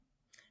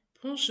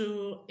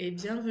Bonjour et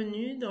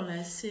bienvenue dans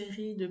la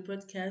série de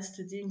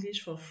podcasts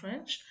d'English for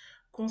French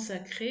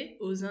consacrée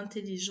aux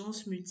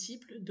intelligences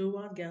multiples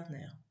d'Howard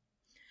Gardner.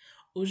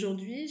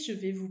 Aujourd'hui, je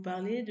vais vous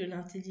parler de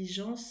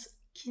l'intelligence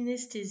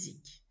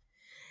kinesthésique.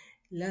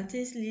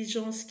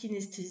 L'intelligence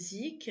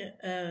kinesthésique,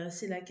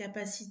 c'est la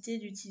capacité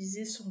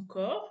d'utiliser son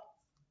corps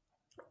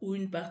ou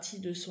une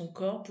partie de son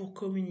corps pour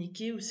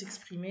communiquer ou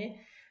s'exprimer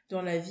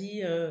dans la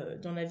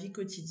vie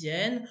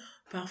quotidienne,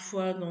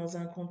 parfois dans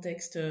un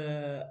contexte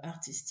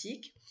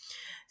artistique.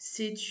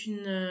 C'est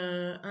une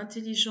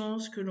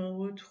intelligence que l'on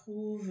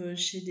retrouve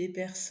chez des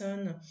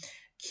personnes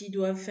qui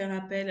doivent faire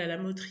appel à la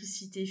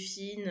motricité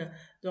fine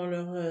dans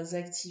leurs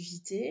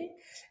activités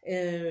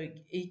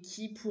et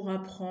qui, pour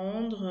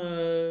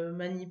apprendre,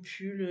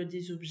 manipulent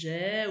des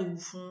objets ou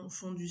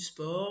font du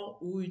sport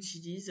ou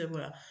utilisent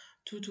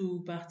tout ou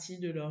partie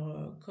de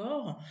leur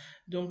corps.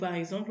 Donc par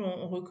exemple,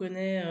 on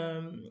reconnaît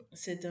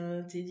cette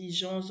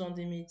intelligence dans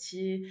des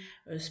métiers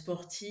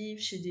sportifs,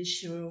 chez des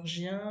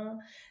chirurgiens,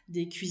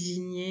 des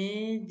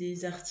cuisiniers,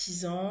 des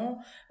artisans,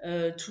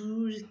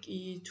 tout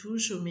qui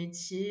touche aux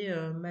métiers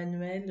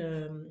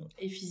manuels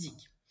et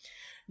physiques.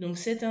 Donc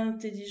cette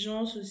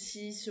intelligence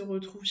aussi se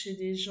retrouve chez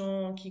des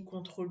gens qui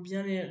contrôlent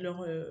bien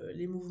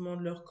les mouvements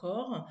de leur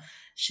corps,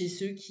 chez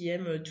ceux qui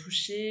aiment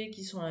toucher,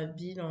 qui sont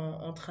habiles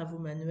en travaux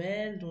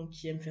manuels, donc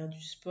qui aiment faire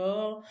du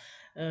sport,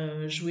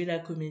 jouer la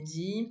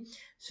comédie.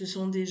 Ce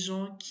sont des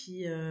gens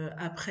qui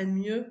apprennent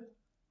mieux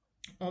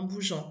en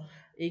bougeant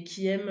et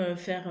qui aiment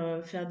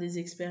faire des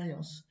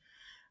expériences.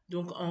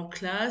 Donc en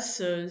classe,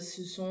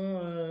 ce sont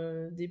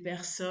des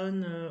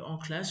personnes, en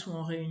classe ou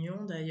en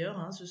réunion d'ailleurs,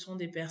 hein, ce sont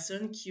des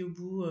personnes qui au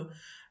bout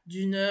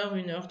d'une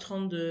heure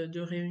trente de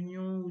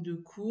réunion ou de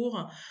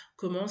cours,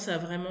 commencent à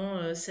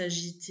vraiment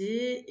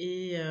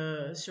s'agiter et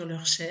sur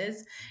leur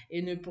chaise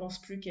et ne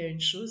pensent plus qu'à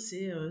une chose,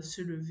 c'est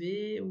se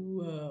lever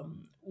ou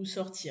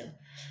sortir.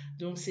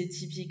 Donc c'est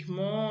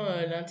typiquement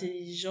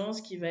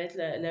l'intelligence qui va être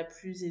la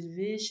plus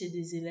élevée chez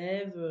des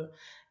élèves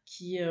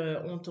qui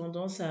ont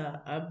tendance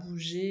à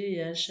bouger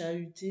et à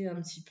chahuter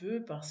un petit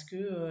peu parce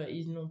que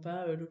ils n'ont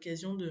pas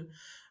l'occasion de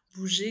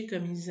bouger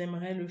comme ils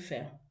aimeraient le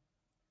faire.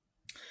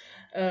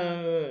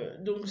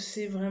 Donc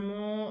c'est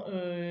vraiment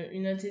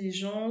une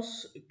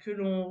intelligence que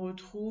l'on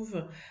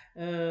retrouve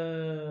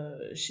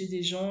chez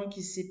des gens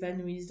qui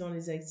s'épanouissent dans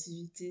les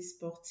activités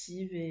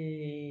sportives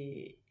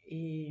et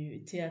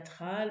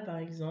théâtrales par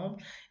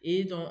exemple,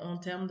 et en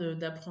termes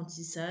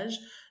d'apprentissage,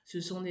 ce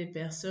sont des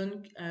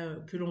personnes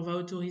que l'on va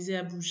autoriser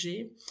à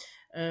bouger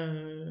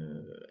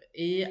euh,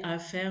 et à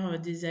faire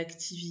des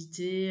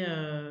activités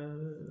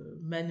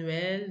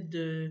manuelles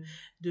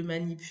de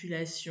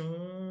manipulation,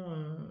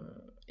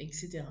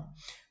 etc.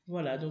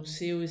 Voilà, donc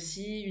c'est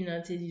aussi une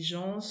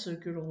intelligence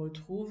que l'on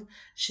retrouve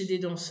chez des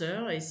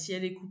danseurs, et si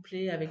elle est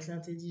couplée avec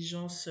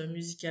l'intelligence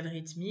musicale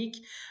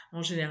rythmique,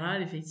 en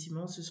général,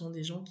 effectivement, ce sont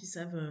des gens qui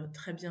savent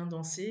très bien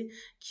danser,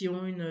 qui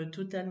ont une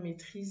totale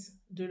maîtrise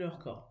de leur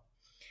corps.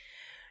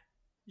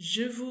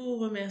 Je vous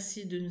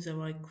remercie de nous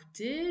avoir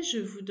écoutés. Je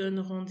vous donne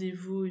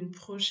rendez-vous une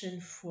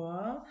prochaine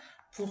fois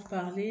pour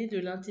parler de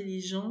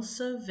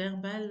l'intelligence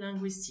verbale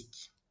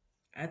linguistique.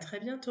 À très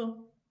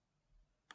bientôt.